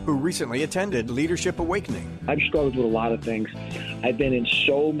Kevin, who recently attended Leadership Awakening. I've struggled with a lot of things. I've been in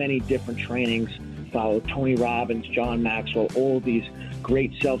so many different trainings, followed Tony Robbins, John Maxwell, all these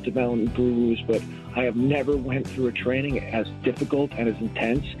great self-development gurus, but I have never went through a training as difficult and as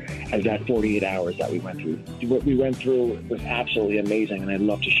intense as that 48 hours that we went through. What we went through was absolutely amazing, and I'd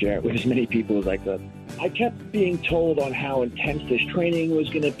love to share it with as many people as I could. I kept being told on how intense this training was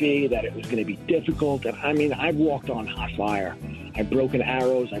going to be, that it was going to be difficult. And I mean, I've walked on hot fire. I've broken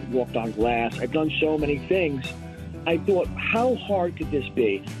arrows. I've walked on glass. I've done so many things. I thought, how hard could this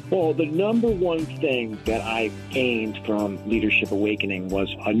be? Well, the number one thing that I gained from Leadership Awakening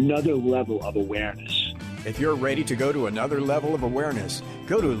was another level of awareness. If you're ready to go to another level of awareness,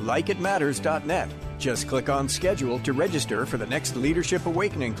 go to likeitmatters.net. Just click on schedule to register for the next Leadership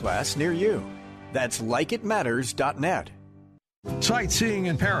Awakening class near you. That's likeitmatters.net. Sightseeing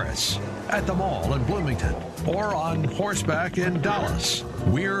in Paris, at the mall in Bloomington, or on horseback in Dallas.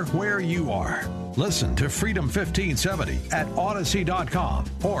 We're where you are. Listen to Freedom 1570 at Odyssey.com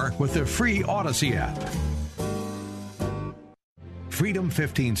or with the free Odyssey app. Freedom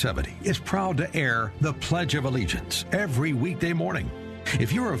 1570 is proud to air the Pledge of Allegiance every weekday morning.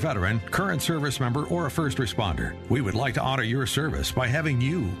 If you're a veteran, current service member, or a first responder, we would like to honor your service by having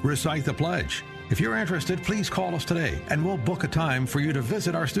you recite the pledge. If you're interested, please call us today, and we'll book a time for you to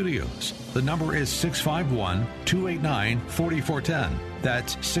visit our studios. The number is 651-289-4410.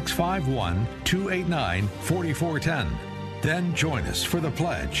 That's 651-289-4410. Then join us for the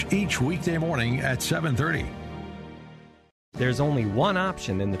pledge each weekday morning at 7:30. There's only one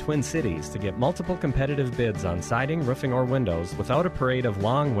option in the Twin Cities to get multiple competitive bids on siding, roofing, or windows without a parade of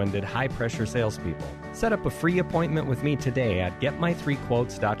long-winded, high-pressure salespeople. Set up a free appointment with me today at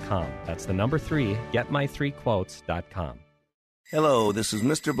GetMy3Quotes.com. That's the number 3, GetMy3Quotes.com. Hello, this is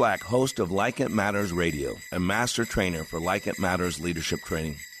Mr. Black, host of Like It Matters Radio, a master trainer for Like It Matters leadership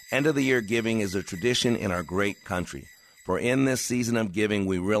training. End of the year giving is a tradition in our great country. For in this season of giving,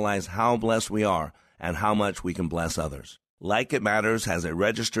 we realize how blessed we are and how much we can bless others. Like It Matters has a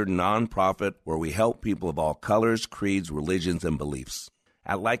registered nonprofit where we help people of all colors, creeds, religions, and beliefs.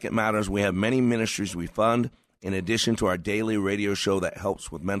 At Like It Matters, we have many ministries we fund. In addition to our daily radio show that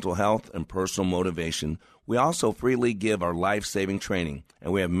helps with mental health and personal motivation, we also freely give our life-saving training,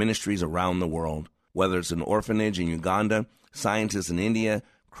 and we have ministries around the world. Whether it's an orphanage in Uganda, scientists in India,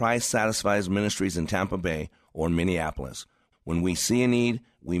 Christ Satisfies Ministries in Tampa Bay, or in Minneapolis. When we see a need,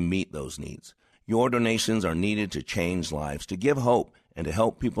 we meet those needs. Your donations are needed to change lives, to give hope, and to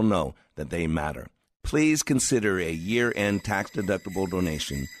help people know that they matter. Please consider a year-end tax-deductible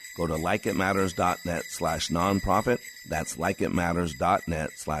donation. Go to likeitmatters.net/nonprofit. That's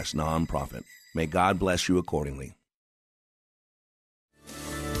likeitmatters.net/nonprofit. May God bless you accordingly.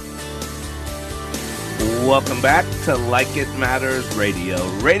 Welcome back to Like It Matters Radio.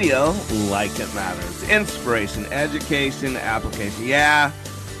 Radio, like it matters. Inspiration, education, application. Yeah,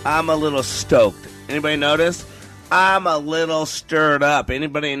 I'm a little stoked. Anybody notice? I'm a little stirred up.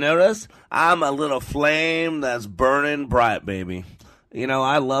 Anybody notice? I'm a little flame that's burning bright, baby. You know,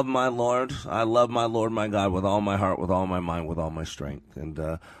 I love my Lord. I love my Lord, my God, with all my heart, with all my mind, with all my strength. And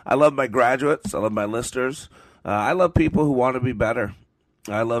I love my graduates. I love my listeners. I love people who want to be better.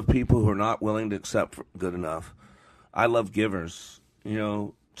 I love people who are not willing to accept good enough. I love givers. You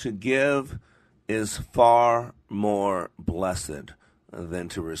know, to give is far more blessed than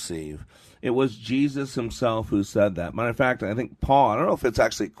to receive. It was Jesus himself who said that. Matter of fact, I think Paul, I don't know if it's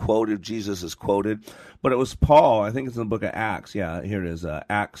actually quoted, Jesus is quoted, but it was Paul, I think it's in the book of Acts. Yeah, here it is,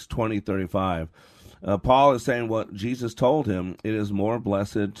 Acts 20:35. Paul is saying what Jesus told him, it is more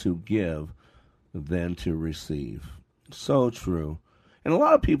blessed to give than to receive. So true. And a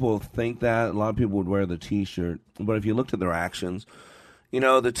lot of people think that. A lot of people would wear the T-shirt. But if you looked at their actions, You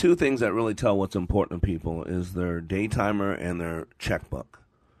know, the two things that really tell what's important to people is their daytimer and their checkbook.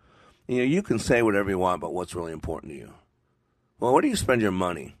 You know, you can say whatever you want about what's really important to you. Well, where do you spend your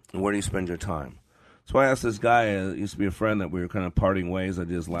money and where do you spend your time? So I asked this guy, used to be a friend that we were kind of parting ways. I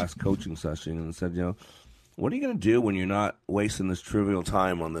did his last coaching session and said, you know, what are you going to do when you're not wasting this trivial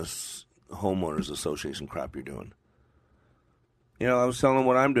time on this homeowners association crap you're doing? You know, I was telling him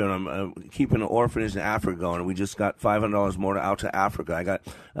what I'm doing. I'm keeping an orphanage in Africa going. We just got $500 more out to Africa. I got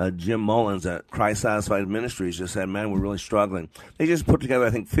Jim Mullins at Christ Satisfied Ministries just said, man, we're really struggling. They just put together,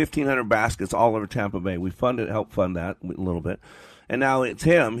 I think, 1,500 baskets all over Tampa Bay. We helped fund that a little bit. And now it's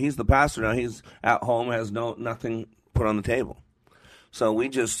him. He's the pastor now. He's at home, has nothing put on the table. So we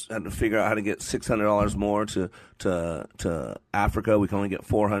just had to figure out how to get $600 more to Africa. We can only get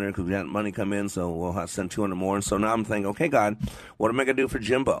 $400 because we had money come in, so we'll have to send $200 more. And so now I'm thinking, okay, God, what am I going to do for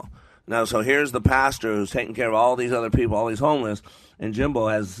Jimbo? Now, so here's the pastor who's taking care of all these other people, all these homeless, and Jimbo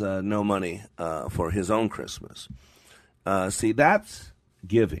has no money for his own Christmas. See, that's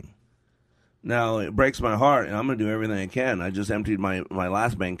giving. Now, it breaks my heart, and I'm going to do everything I can. I just emptied my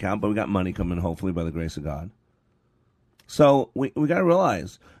last bank account, but we got money coming, hopefully, by the grace of God. So we got to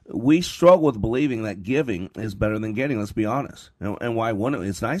realize we struggle with believing that giving is better than getting. Let's be honest. And why wouldn't it?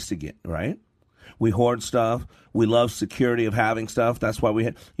 It's nice to get, right? We hoard stuff. We love security of having stuff. That's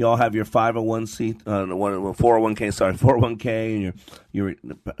why you all have your 401k, and your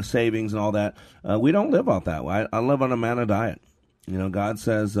savings and all that. We don't live out that way. I live on a manna diet. You know, God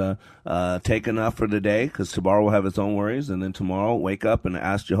says, take enough for today because tomorrow will have its own worries. And then tomorrow, wake up and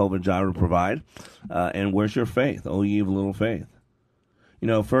ask Jehovah Jireh to provide. And where's your faith? Oh, ye of little faith. You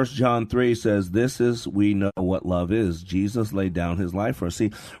know, 1 John 3 says, we know what love is. Jesus laid down his life for us. See,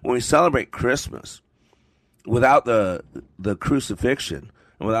 when we celebrate Christmas, without the crucifixion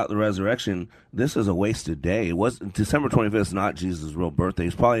and without the resurrection, this is a wasted day. It was December 25th is not Jesus' real birthday.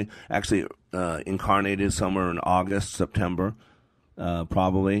 He's probably actually incarnated somewhere in August, September.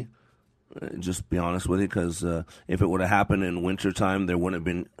 Probably, just be honest with you, because if it would have happened in wintertime, there wouldn't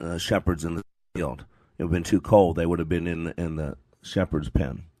have been shepherds in the field. It would have been too cold. They would have been in the shepherd's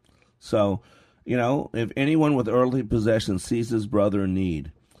pen. So, you know, if anyone with earthly possessions sees his brother in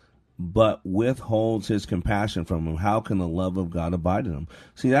need, but withholds his compassion from him, how can the love of God abide in him?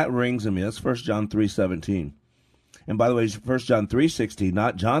 See, that rings in me. That's 1 John 3:17. And by the way, 1 John 3:16,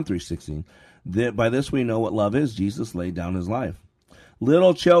 not John 3:16. By this we know what love is. Jesus laid down his life.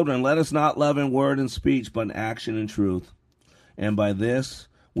 Little children, let us not love in word and speech, but in action and truth. And by this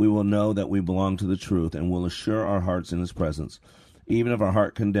we will know that we belong to the truth, and will assure our hearts in his presence. Even if our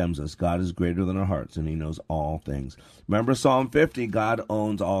heart condemns us, God is greater than our hearts, and he knows all things. Remember Psalm 50, God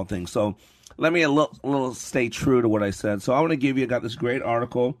owns all things. So let me a little stay true to what I said. So I want to give you, I got this great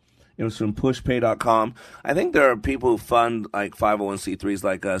article. It was from pushpay.com. I think there are people who fund like 501c3s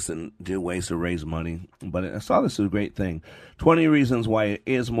like us and do ways to raise money. But I saw this as a great thing. 20 reasons why it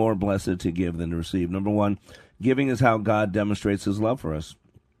is more blessed to give than to receive. Number one, giving is how God demonstrates his love for us.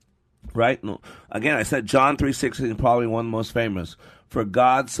 Right? Again, I said John 3:16 is probably one of the most famous. For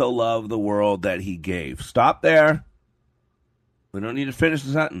God so loved the world that he gave. Stop there. We don't need to finish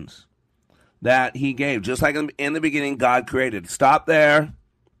the sentence. That he gave. Just like in the beginning, God created. Stop there.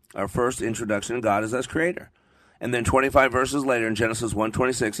 Our first introduction to God is as creator. And then 25 verses later in Genesis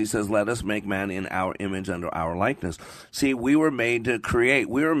 1:26, he says, let us make man in our image under our likeness. See, we were made to create.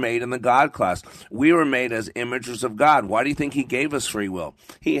 We were made in the God class. We were made as imagers of God. Why do you think he gave us free will?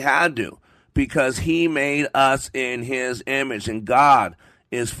 He had to, because he made us in his image, and God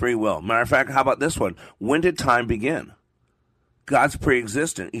is free will. Matter of fact, how about this one? When did time begin? God's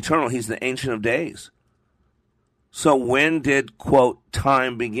pre-existent, eternal. He's the Ancient of Days. So when did, quote,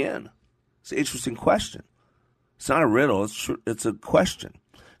 time begin? It's an interesting question. It's not a riddle. It's a question.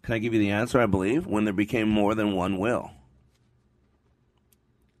 Can I give you the answer? I believe when there became more than one will.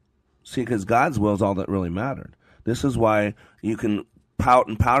 See, because God's will is all that really mattered. This is why you can pout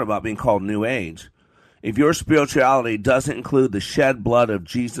about being called New Age. If your spirituality doesn't include the shed blood of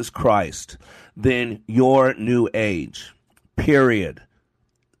Jesus Christ, then you're New Age. Period.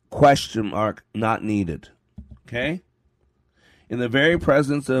 Question mark, not needed. Okay? In the very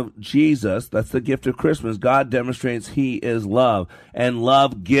presence of Jesus, that's the gift of Christmas, God demonstrates he is love, and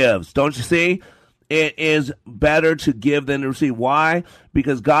love gives. Don't you see? It is better to give than to receive. Why?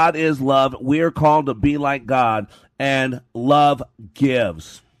 Because God is love. We are called to be like God, and love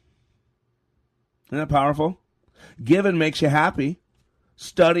gives. Isn't that powerful? Giving makes you happy.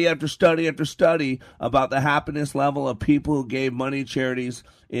 Study after study after study about the happiness level of people who gave money to charities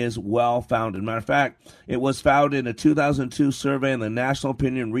is well-founded. Matter of fact, it was found in a 2002 survey in the National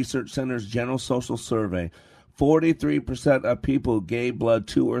Opinion Research Center's General Social Survey. 43% of people who gave blood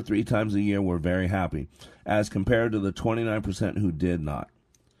 2 or 3 times a year were very happy, as compared to the 29% who did not.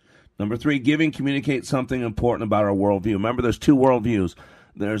 Number 3, giving communicates something important about our worldview. Remember, there's 2 worldviews.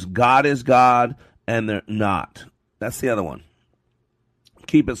 There's God is God, and they're not. That's the other one.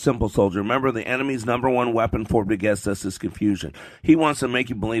 Keep it simple, soldier. Remember, the enemy's number one weapon formed against us is confusion. He wants to make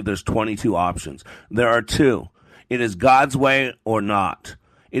you believe there's 22 options. There are 2. It is God's way or not.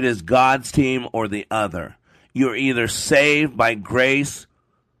 It is God's team or the other. You're either saved by grace,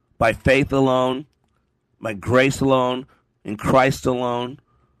 by faith alone, by grace alone, in Christ alone,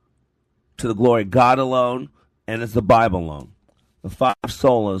 to the glory of God alone, and it's the Bible alone. The 5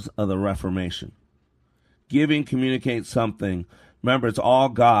 solas of the Reformation. Giving communicates something. Remember, it's all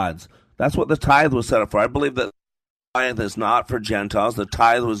God's. That's what the tithe was set up for. I believe that the tithe is not for Gentiles. The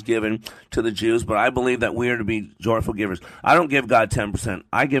tithe was given to the Jews, but I believe that we are to be joyful givers. I don't give God 10%.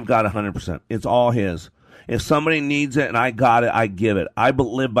 I give God 100%. It's all His. If somebody needs it and I got it, I give it. I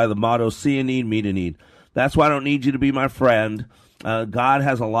live by the motto, see a need, meet a need. That's why I don't need you to be my friend. God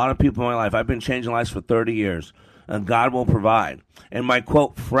has a lot of people in my life. I've been changing lives for 30 years. God will provide. And my,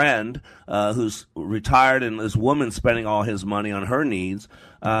 quote, friend, who's retired and this woman spending all his money on her needs,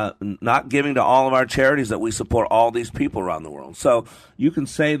 not giving to all of our charities that we support all these people around the world. So you can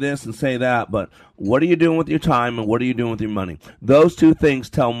say this and say that, but what are you doing with your time and what are you doing with your money? Those 2 things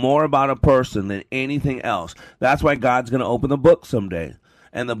tell more about a person than anything else. That's why God's going to open the book someday.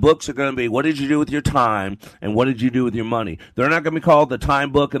 And the books are going to be, what did you do with your time and what did you do with your money? They're not going to be called the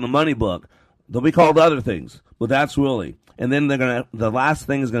time book and the money book. They'll be called other things, but that's really. And then the last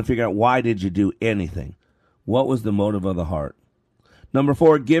thing is going to figure out, why did you do anything? What was the motive of the heart? Number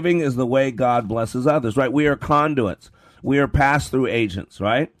 4, giving is the way God blesses others, right? We are conduits. We are pass-through agents,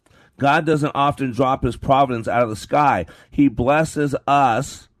 right? God doesn't often drop His providence out of the sky. He blesses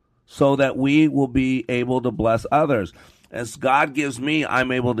us so that we will be able to bless others. As God gives me,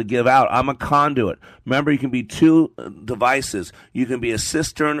 I'm able to give out. I'm a conduit. Remember, you can be 2 devices. You can be a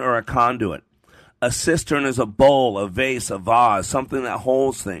cistern or a conduit. A cistern is a bowl, a vase, a vase, something that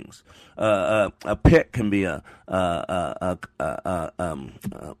holds things. A pit can be not a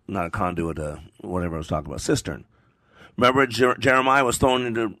conduit, whatever I was talking about, cistern. Remember, Jeremiah was thrown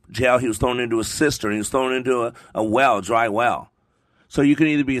into jail. He was thrown into a cistern. He was thrown into a well, dry well. So you can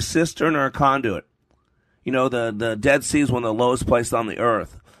either be a cistern or a conduit. You know, the Dead Sea is one of the lowest places on the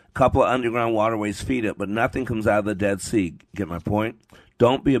earth. A couple of underground waterways feed it, but nothing comes out of the Dead Sea. Get my point?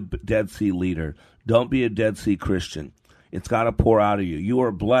 Don't be a Dead Sea leader. Don't be a Dead Sea Christian. It's got to pour out of you. You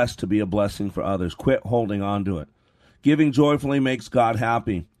are blessed to be a blessing for others. Quit holding on to it. Giving joyfully makes God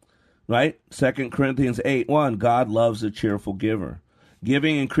happy, right? 2 Corinthians 8:1, God loves a cheerful giver.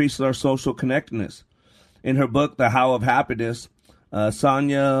 Giving increases our social connectedness. In her book, The How of Happiness,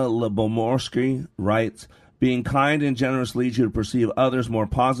 Sonia Lyubomirsky writes, being kind and generous leads you to perceive others more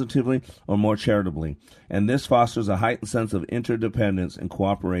positively or more charitably, and this fosters a heightened sense of interdependence and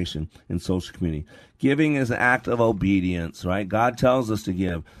cooperation in social community. Giving is an act of obedience, right? God tells us to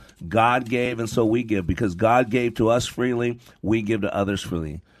give. God gave, and so we give. Because God gave to us freely, we give to others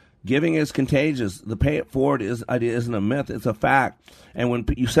freely. Giving is contagious. The pay it forward idea isn't a myth, it's a fact. And when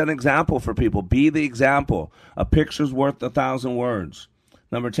you set an example for people, be the example. A picture's worth 1,000 words.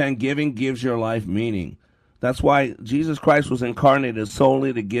 Number 10, giving gives your life meaning. That's why Jesus Christ was incarnated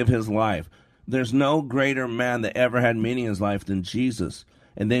solely to give His life. There's no greater man that ever had meaning in his life than Jesus.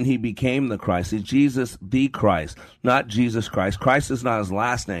 And then He became the Christ. He's Jesus the Christ, not Jesus Christ. Christ is not His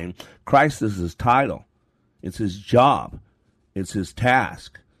last name. Christ is His title. It's His job. It's His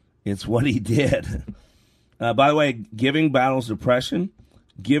task. It's what He did. By the way, giving battles depression.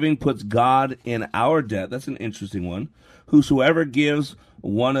 Giving puts God in our debt. That's an interesting one. Whosoever gives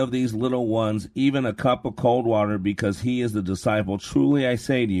one of these little ones even a cup of cold water because he is the disciple, truly I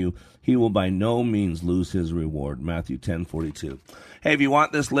say to you, he will by no means lose his reward. Matthew 10:42. Hey, if you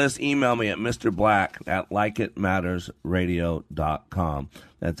want this list, email me at mrblack@likeitmattersradio.com.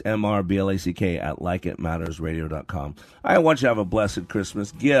 That's MRBLACK@likeitmattersradio.com. I want you to have a blessed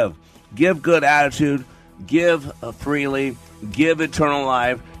Christmas. Give good attitude. Give freely. Give eternal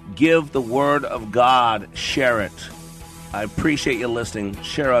life. Give the Word of God. Share it. I appreciate you listening.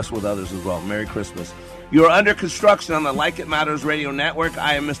 Share us with others as well. Merry Christmas. You are under construction on the Like It Matters Radio Network.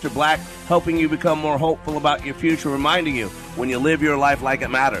 I am Mr. Black, helping you become more hopeful about your future, reminding you, when you live your life like it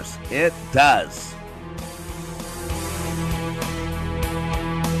matters, it does.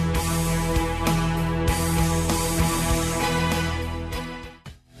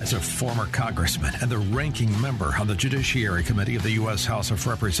 He's a former congressman and the ranking member on the Judiciary Committee of the U.S. House of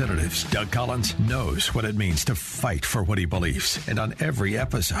Representatives. Doug Collins knows what it means to fight for what he believes. And on every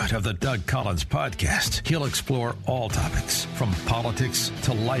episode of the Doug Collins podcast, he'll explore all topics, from politics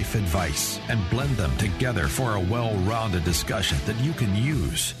to life advice, and blend them together for a well-rounded discussion that you can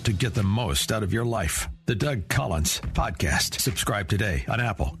use to get the most out of your life. The Doug Collins Podcast. Subscribe today on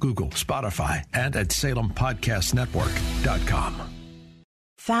Apple, Google, Spotify, and at SalemPodcastNetwork.com.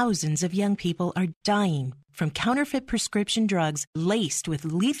 Thousands of young people are dying from counterfeit prescription drugs laced with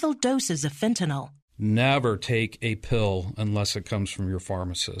lethal doses of fentanyl. Never take a pill unless it comes from your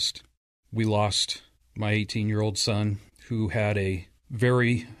pharmacist. We lost my 18-year-old son, who had a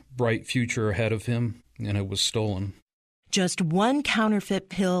very bright future ahead of him, and it was stolen. Just one counterfeit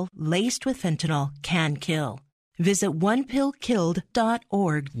pill laced with fentanyl can kill. Visit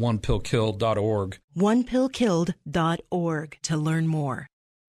onepillkilled.org. onepillkilled.org. onepillkilled.org to learn more.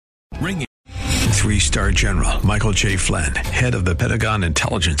 Ring 3-star General Michael J. Flynn, head of the Pentagon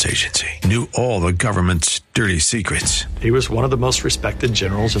Intelligence Agency, knew all the government's dirty secrets. He was one of the most respected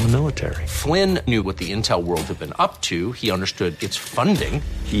generals in the military. Flynn knew what the intel world had been up to. He understood its funding.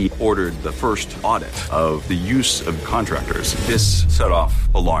 He ordered the first audit of the use of contractors. This set off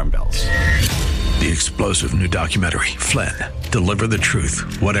alarm bells. The explosive new documentary, Flynn, Deliver the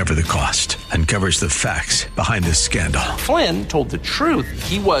Truth, Whatever the Cost, uncovers the facts behind this scandal. Flynn told the truth.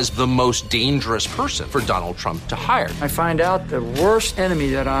 He was the most dangerous person for Donald Trump to hire. I find out the worst enemy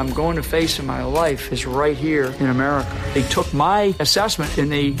that I'm going to face in my life is right here in America. They took my assessment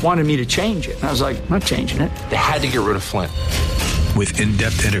and they wanted me to change it. And I was like, I'm not changing it. They had to get rid of Flynn. With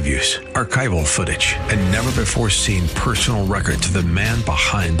in-depth interviews, archival footage, and never-before-seen personal records of the man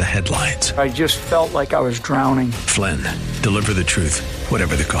behind the headlines. I just felt like I was drowning. Flynn, Deliver the Truth,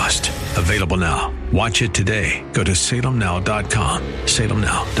 Whatever the Cost. Available now. Watch it today. Go to salemnow.com.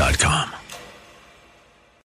 salemnow.com.